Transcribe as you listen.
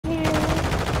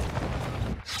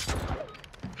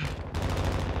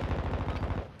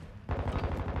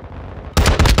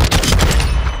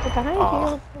Behind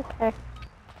you. Okay.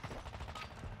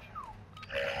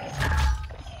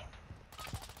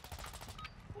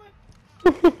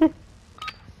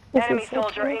 Enemy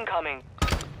soldier incoming.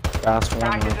 Fast one.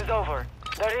 Practice is over.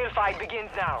 The real fight begins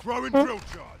now. Throwing drill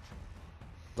charge.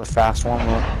 The fast one.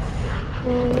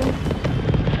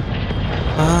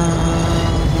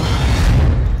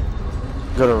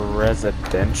 Go to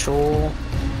residential.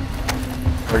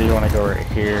 Or do you want to go right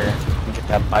here? We get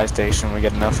that buy station. We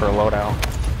get enough for a loadout.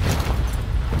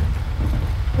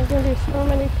 There's gonna be so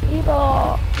many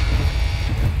people.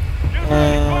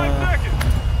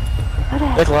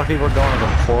 I think a lot of people are going to the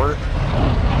port.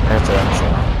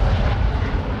 Residential.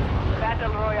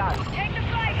 Battle Royale. Take the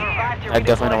flight here. I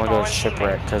definitely don't want to go to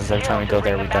shipwreck because every time we go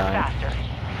there we die.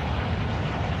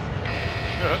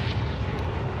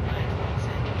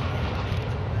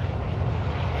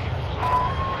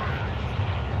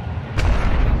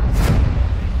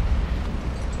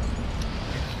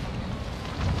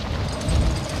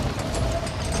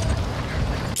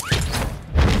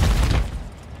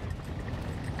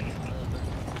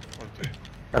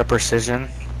 Got a precision.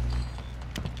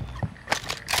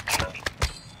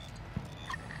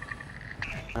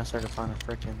 I started to find a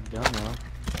freaking gun though.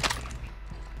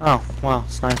 Oh, wow,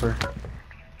 sniper.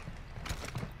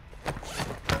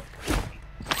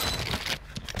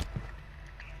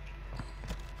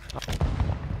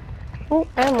 Oh,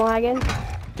 I'm lagging.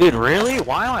 Dude, really?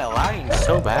 Why am I lagging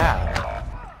so bad?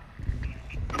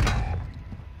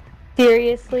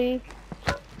 Seriously?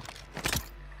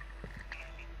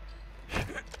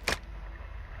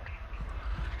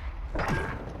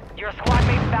 Your squad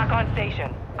mate's back on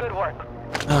station. Good work.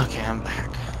 Okay, I'm back.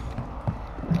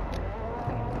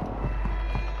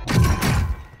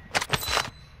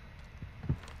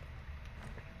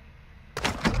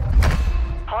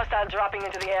 Hostile dropping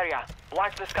into the area.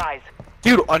 Watch the skies.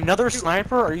 Dude, another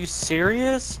sniper? Are you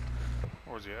serious?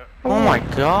 Where's he at? Oh my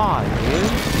god,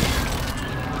 dude.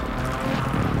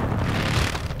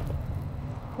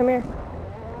 Come here.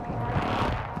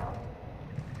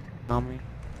 On me.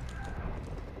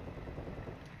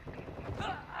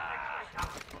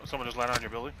 Someone just landed on your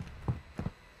building.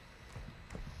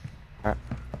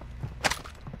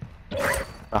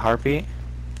 A heartbeat?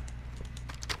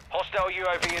 Hostile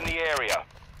UAV in the area.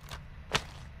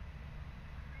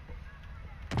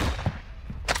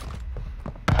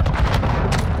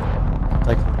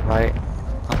 Like, right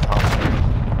on top of me.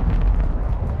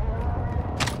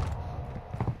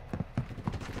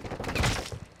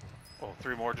 Oh,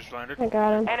 3 more just landed. I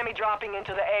got him. Enemy dropping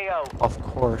into the AO. Of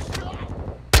course.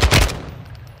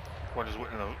 One is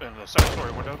in the second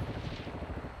story window.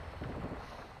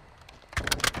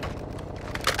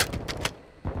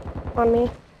 On me.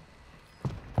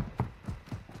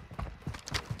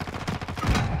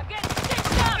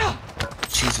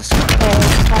 Jesus.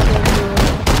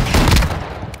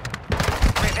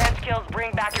 Revenge kills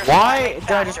bring back your Why squad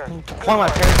did I mate just faster. point my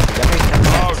parachute? That makes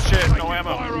no Oh sense. shit, no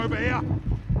ammo. Fire over here.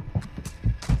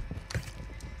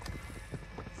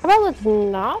 How about let's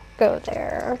not go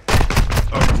there?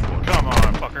 Oh, come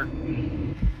on, fucker.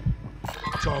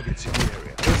 Targets in the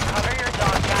area. Cover your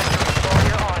dog tag to restore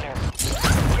your honor.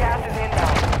 Gas is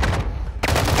inbound.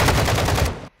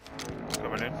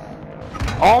 Coming in.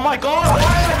 Oh my god,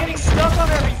 why am I getting stuck on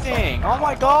everything? Oh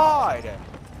my god!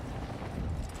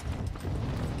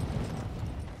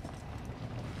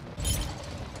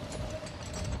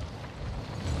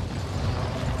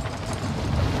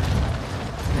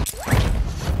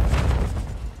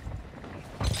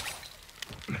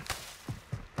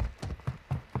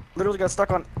 Literally got stuck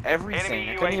on everything.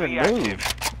 I couldn't even move.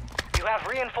 You have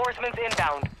reinforcements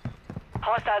inbound.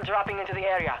 Hostiles dropping into the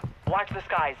area. Watch the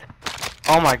skies.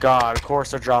 Oh my god, of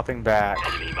course they're dropping back.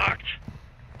 Enemy marked.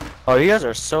 Oh, you guys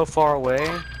are so far away.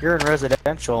 You're in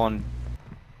residential and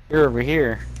you're over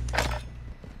here.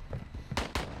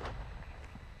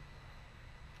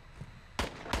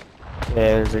 Yeah,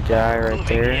 there's a guy right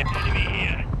there.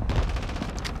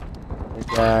 The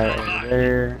guy over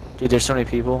there. Dude, there's so many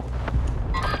people.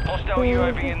 Hostile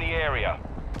UAV in the area.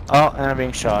 Oh, and I'm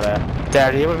being shot at.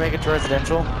 Dad, are you able to make it to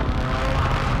residential?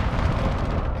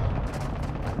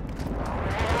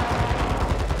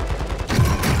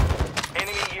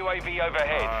 Enemy UAV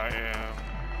overhead. I am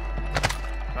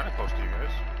kind of close to you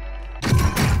guys.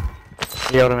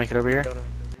 You able to make it over here?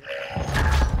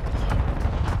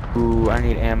 Ooh, I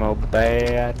need ammo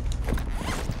bad.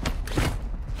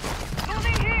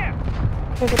 Moving here.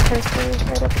 There's a person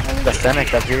right up there. The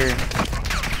Fennec up here.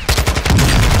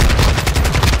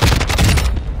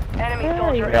 Enemy Where are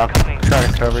soldier you? Yeah, incoming. I'll try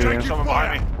to cover you. Someone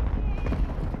behind me.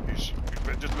 He's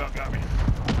just about got me.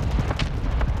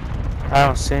 I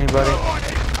don't see anybody.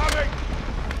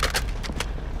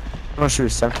 You want to shoot a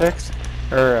Semtex?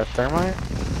 Or a Thermite? I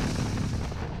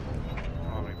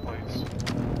don't have any plates.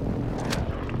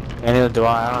 And neither do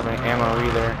I. I don't have any ammo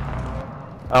either.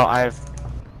 Oh, I have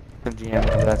SMG ammo,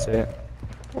 but that's it.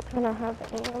 I don't have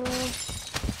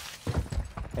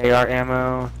ammo. AR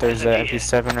ammo. There's a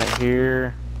MP7 right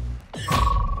here.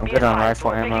 I'm good on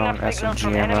rifle ammo and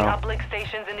SMG ammo. Uplink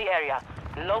stations in the area.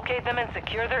 Locate them and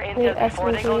secure their Need intel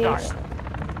before they go dark. SMGs.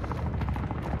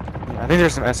 I think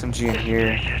there's some SMG in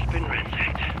here.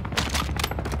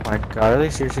 My god, are they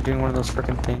seriously doing one of those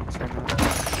freaking things right now?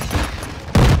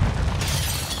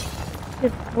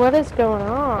 Dude, what is going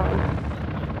on?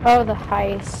 Oh, the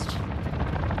heist.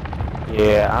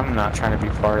 Yeah, I'm not trying to be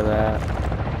part of that.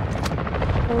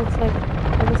 Oh, it's like,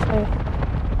 what is it?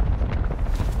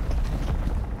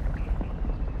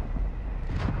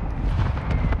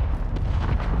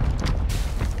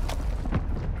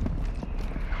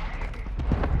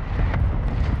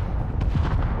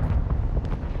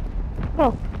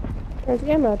 Oh, there's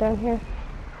ammo down here.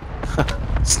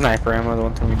 Sniper ammo, the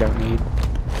one thing we don't need.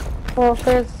 Well,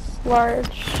 there's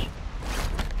large.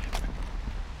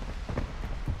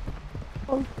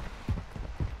 Oh,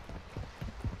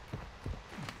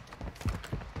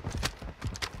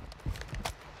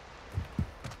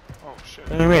 Oh shit.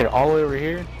 And we made it all the way over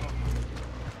here.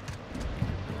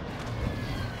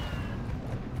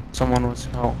 Someone was.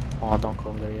 Oh, don't go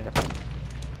over there yet.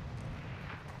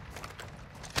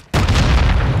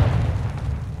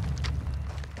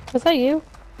 was that you?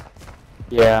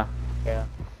 Yeah.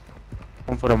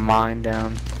 I'll put a mine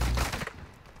down.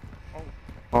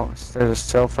 Oh, there's a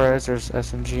self-res, there's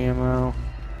SMG ammo.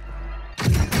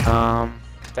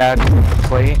 That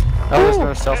plate. Oh, there's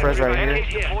no self-res right here.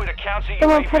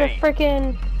 Someone put a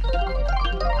freaking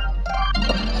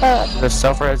There's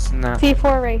self-res in that.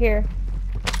 C4 right here.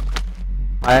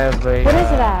 I have a What is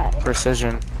that?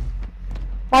 precision.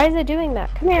 Why is it doing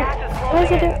that? Come here. What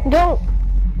is it doing? Don't.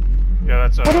 Yeah,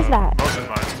 that's What is that? motion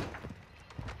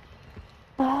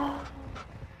mine.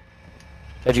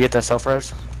 Did you get that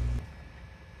self-res?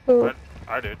 Ooh. What?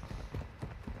 I did.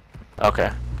 Okay.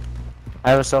 I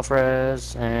have a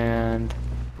self-res, and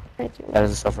that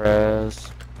is a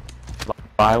self-res.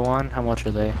 Buy one? How much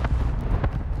are they?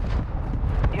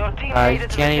 Your team You made it to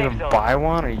the can't safe even zone. buy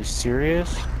one? Are you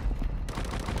serious?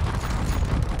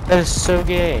 That is so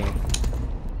gay. I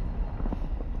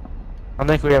don't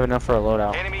think we have enough for a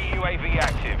loadout. Enemy UAV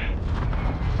active.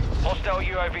 Hostile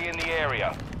UAV in the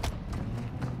area.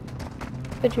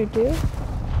 What'd you do?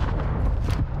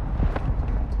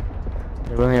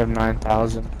 We only have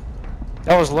 9,000.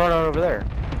 That was loadout over there.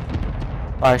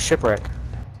 By a shipwreck.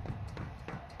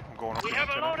 I'm going up the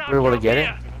antenna. We were able to get it?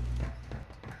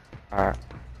 Alright.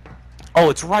 Oh,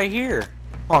 it's right here!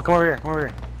 Oh, come over here, come over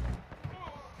here.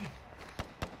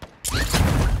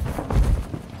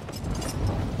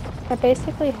 I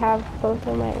basically have both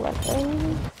of my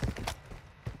weapons.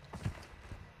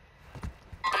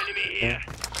 Yeah.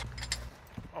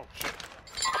 Oh shit.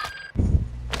 You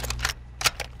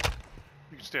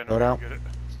can stand Load over out. and get it.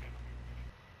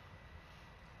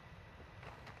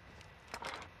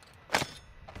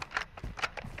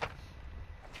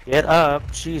 Get up!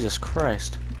 Jesus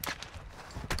Christ.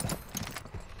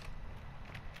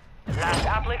 Last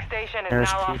uplink station is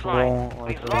There's now people, offline. like,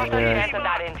 We've lost over our there. chance of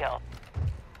that intel.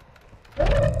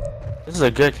 This is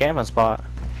a good camping spot.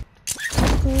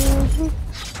 Mm-hmm.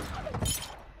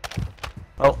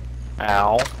 Oh.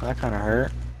 Ow. That kinda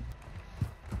hurt.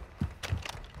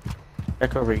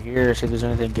 Check over here, see if there's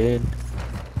anything good.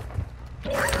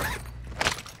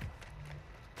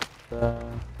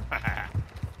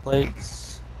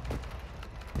 Plates.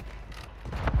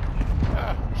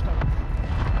 Stop.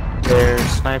 There's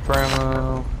sniper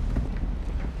ammo. Ooh,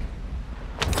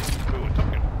 a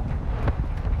token.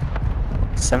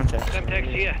 Semtex.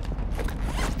 here.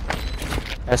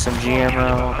 SMG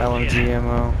ammo, LMG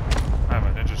ammo. I have a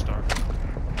ninja star.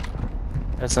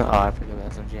 That's an, oh, I forget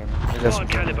that SMG ammo. There's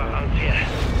SMG ammo. here.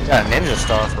 You got a ninja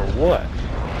star for what?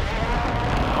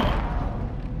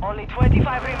 Only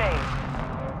 25 remain.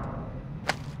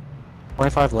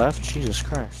 25 left? Jesus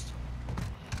Christ.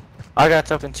 I got a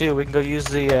token too. We can go use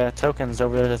the tokens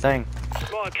over the thing.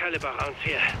 Small caliber rounds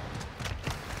here.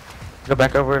 Go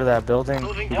back over to that building.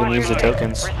 You can use the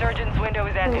tokens. Resurgence window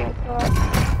is Oh ending. my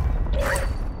god.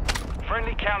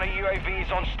 Friendly counter UAV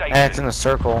is on station. And it's in a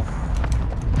circle.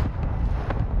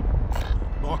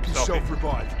 Mark yourself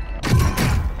revived.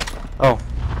 Oh,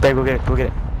 babe, go get it. Go get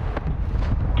it.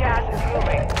 Gas is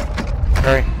moving.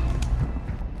 Hurry.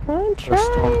 I'm There's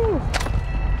storm. trying.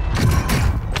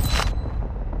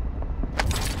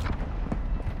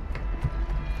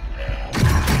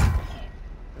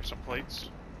 There's some plates.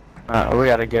 We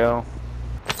gotta go.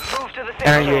 safe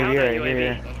And zone. UAV right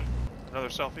here. Another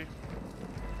selfie.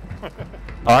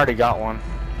 I already got one.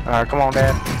 Alright, come on,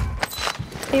 Dad.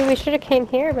 See, we should have came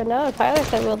here, but no, Tyler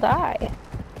said we'll die.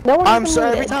 No one I'm even sorry,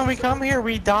 every needed. time we come here,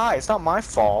 we die. It's not my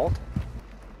fault.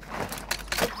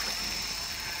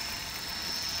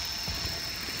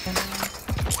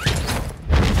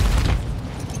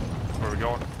 Where are we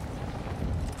going?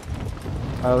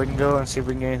 We can go and see if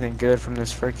we can get anything good from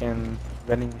this freaking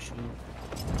vending machine.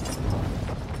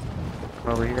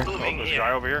 Over here. Oh, there's a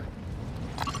guy over here.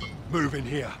 Move in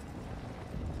here.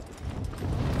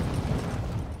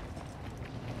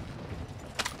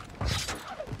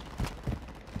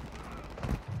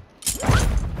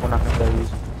 We're not gonna play these.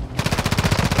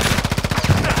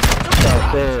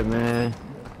 That's it, man.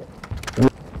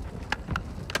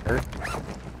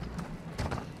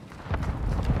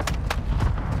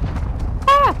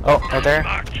 Oh, right there.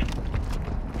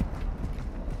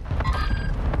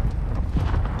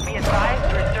 Be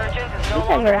advised, resurgence is no Okay,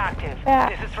 longer we're active.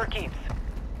 back. This is for keeps.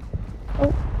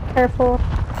 Oh, careful.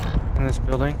 In this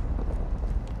building.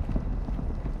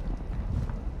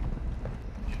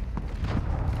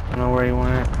 I don't know where he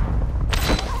went.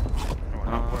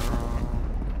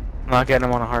 I'm not getting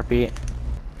him on a heartbeat.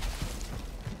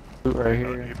 Loot right He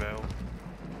here. bailed.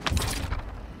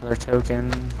 Another token.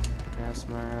 Gas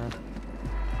mask.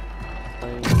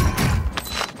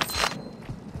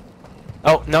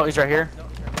 Oh, no, he's right here.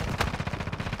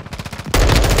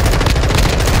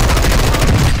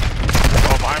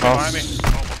 Oh, behind me.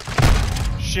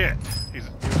 Oh, shit. He's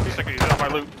on my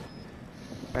loot.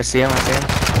 I see him, I see him.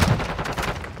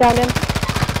 Downed him.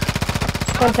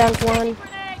 One down one.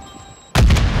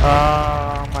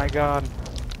 Oh my god.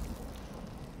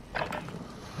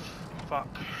 Fuck.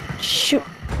 Shoot.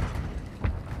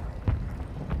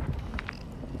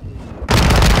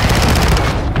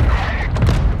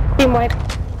 Team wipe.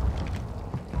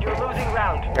 You're losing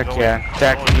round. Heck yeah.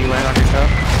 Jack, can you land on yourself?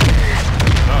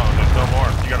 No, there's no more.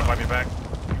 You gotta fight me back.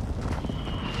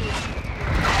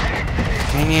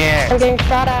 Dang it. I'm getting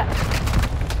shot at.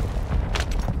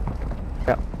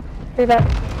 Yep. Through that.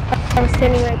 I was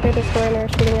standing right through this door and they were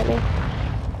shooting at me.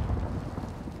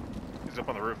 He's up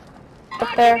on the roof.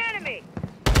 Up there.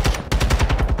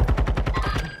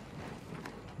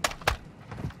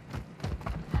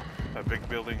 That big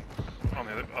building on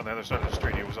the other side of the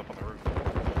street. He was up on the roof.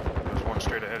 There's one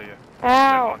straight ahead of you.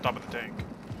 Ow. On top of the tank.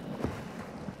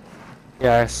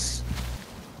 Yes.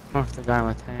 Oh, the guy in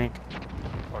the tank.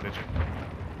 Oh, did you?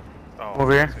 Oh,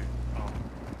 Over here. I see. Oh.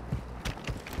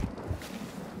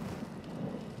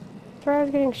 That's where I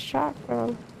was getting shot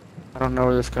from. I don't know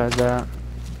where this guy's at.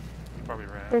 He probably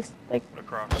ran There's like,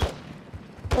 across.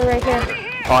 they're right here.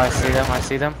 Oh, I see them, I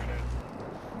see them.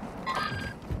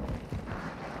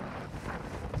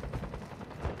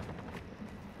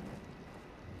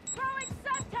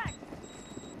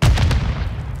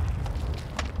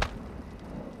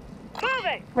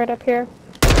 Right up here.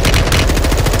 Okay,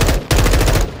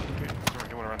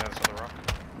 you wanna run down this other rock?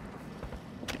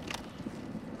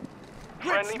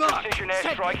 Friendly precision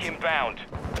airstrike inbound.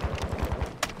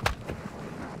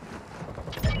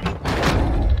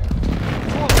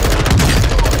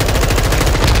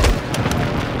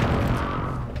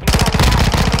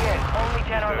 Only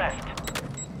 10 are left.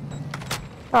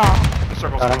 Oh, The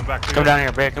circle's coming back to Come you. down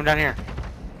here, babe, come down here.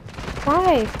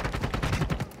 why?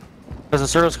 Because the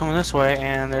circle's coming this way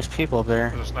and there's people up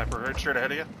there. There's a sniper right straight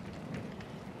ahead of you.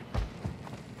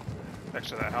 Next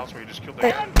to that house where you just killed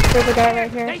There, that guy. there's a guy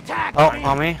right here. Oh,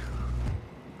 on me.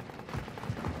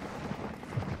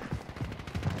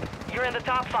 You're in the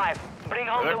top 5. Bring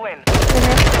home There. the win.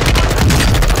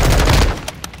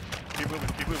 Keep moving,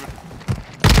 keep moving.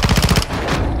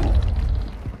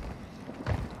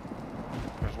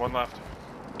 There's one left.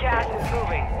 Gas is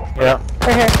moving. Yep.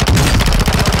 Right here.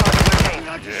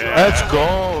 Yeah. Let's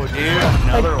go, dude.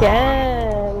 Another one.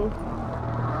 Again.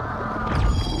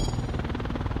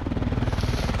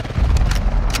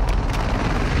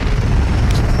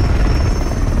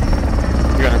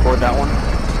 You gonna record that one?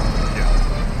 Yeah.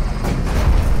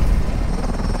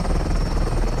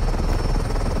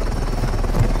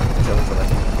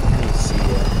 Let me see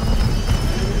it.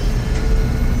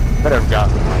 Better have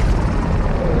gotten like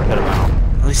a good amount.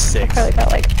 At least 6. Probably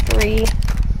got like 3.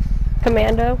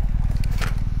 Commando.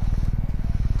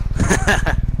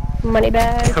 Money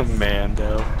bag.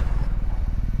 Commando.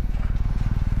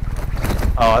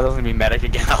 Oh, I was gonna be medic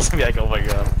again. I was gonna be like, oh my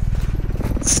god.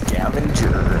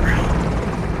 Scavenger.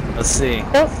 Let's see.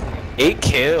 Nope. 8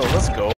 kills. Let's go.